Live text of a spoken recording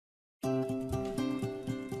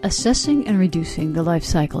Assessing and reducing the life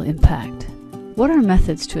cycle impact. What are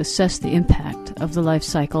methods to assess the impact of the life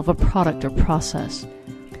cycle of a product or process?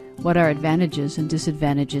 What are advantages and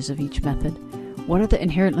disadvantages of each method? What are the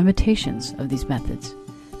inherent limitations of these methods?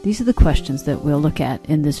 These are the questions that we'll look at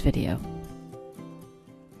in this video.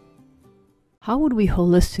 How would we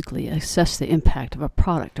holistically assess the impact of a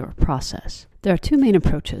product or a process? There are two main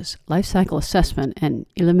approaches: life cycle assessment and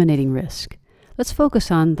eliminating risk. Let's focus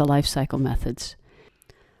on the life cycle methods.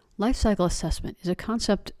 Life cycle assessment is a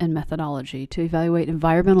concept and methodology to evaluate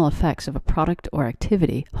environmental effects of a product or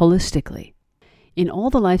activity holistically. In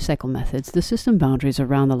all the life cycle methods, the system boundaries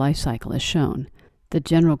around the life cycle is shown. The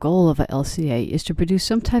general goal of a LCA is to produce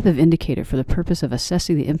some type of indicator for the purpose of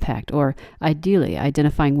assessing the impact, or ideally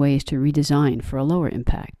identifying ways to redesign for a lower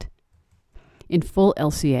impact. In full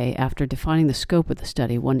LCA, after defining the scope of the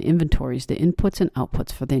study, one inventories the inputs and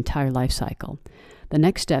outputs for the entire life cycle. The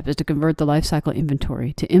next step is to convert the life cycle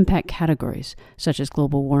inventory to impact categories such as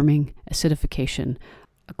global warming, acidification,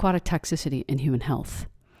 aquatic toxicity, and human health.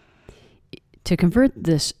 To convert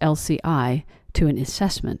this LCI to an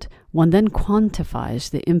assessment, one then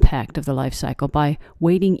quantifies the impact of the life cycle by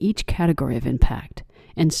weighting each category of impact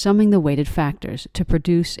and summing the weighted factors to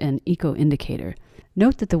produce an eco-indicator.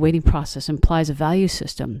 Note that the weighting process implies a value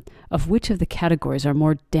system of which of the categories are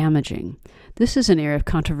more damaging. This is an area of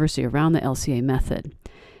controversy around the LCA method.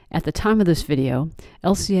 At the time of this video,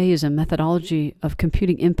 LCA is a methodology of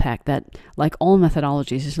computing impact that, like all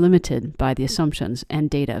methodologies, is limited by the assumptions and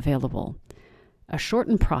data available. A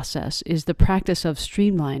shortened process is the practice of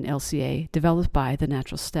streamlined LCA developed by the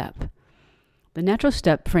Natural Step. The Natural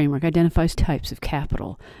Step framework identifies types of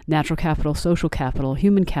capital: natural capital, social capital,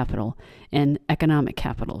 human capital, and economic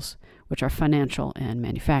capitals, which are financial and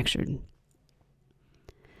manufactured.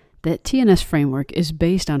 The TNS framework is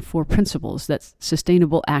based on 4 principles that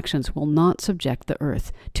sustainable actions will not subject the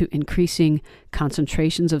Earth to increasing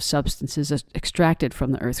concentrations of substances extracted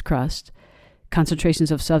from the Earth's crust, concentrations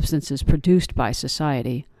of substances produced by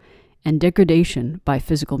society, and degradation by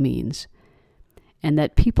physical means, and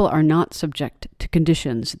that people are not subject to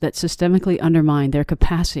conditions that systemically undermine their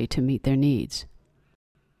capacity to meet their needs.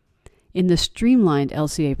 In the streamlined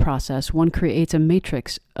LCA process, one creates a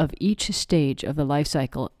matrix of each stage of the life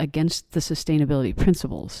cycle against the sustainability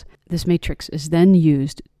principles. This matrix is then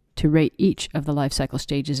used to rate each of the life cycle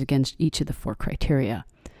stages against each of the 4 criteria.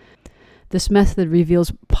 This method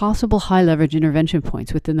reveals possible high-leverage intervention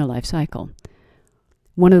points within the life cycle.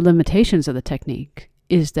 One of the limitations of the technique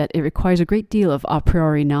is that it requires a great deal of a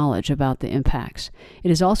priori knowledge about the impacts.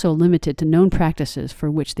 It is also limited to known practices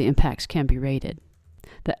for which the impacts can be rated.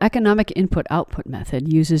 The economic input-output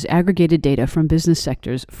method uses aggregated data from business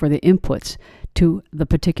sectors for the inputs to the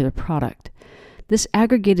particular product. This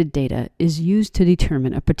aggregated data is used to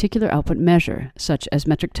determine a particular output measure, such as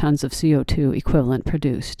metric tons of CO2 equivalent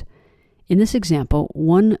produced. In this example,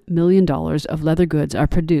 $1 million of leather goods are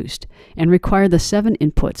produced and require the 7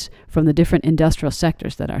 inputs from the different industrial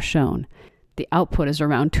sectors that are shown. The output is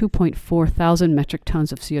around 2.4 thousand metric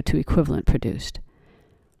tons of CO2 equivalent produced.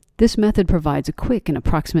 This method provides a quick and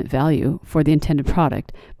approximate value for the intended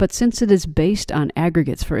product, but since it is based on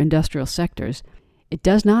aggregates for industrial sectors, it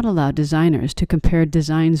does not allow designers to compare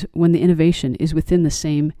designs when the innovation is within the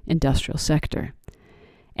same industrial sector.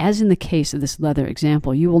 As in the case of this leather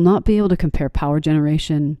example, you will not be able to compare power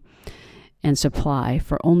generation and supply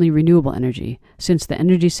for only renewable energy, since the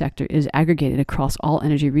energy sector is aggregated across all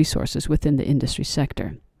energy resources within the industry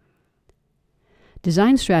sector.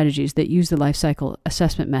 Design strategies that use the life cycle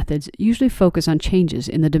assessment methods usually focus on changes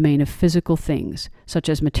in the domain of physical things, such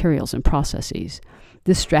as materials and processes.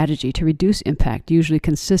 This strategy to reduce impact usually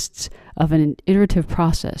consists of an iterative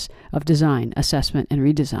process of design, assessment, and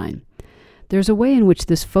redesign. There's a way in which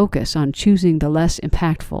this focus on choosing the less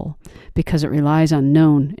impactful, because it relies on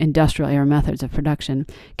known industrial era methods of production,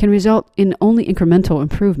 can result in only incremental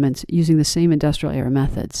improvements using the same industrial era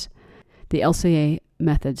methods. The LCA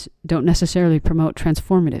methods don't necessarily promote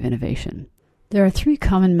transformative innovation. There are 3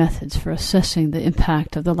 common methods for assessing the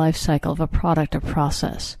impact of the life cycle of a product or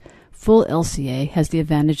process. Full LCA has the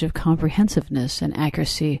advantage of comprehensiveness and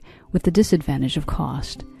accuracy with the disadvantage of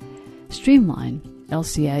cost. Streamlined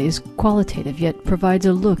LCA is qualitative, yet provides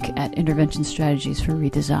a look at intervention strategies for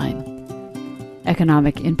redesign.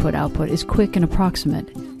 Economic input-output is quick and approximate,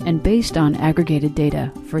 and based on aggregated data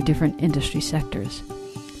for different industry sectors.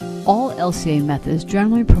 All LCA methods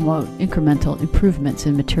generally promote incremental improvements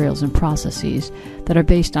in materials and processes that are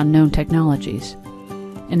based on known technologies.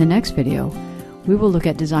 In the next video, we will look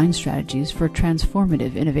at design strategies for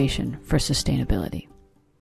transformative innovation for sustainability.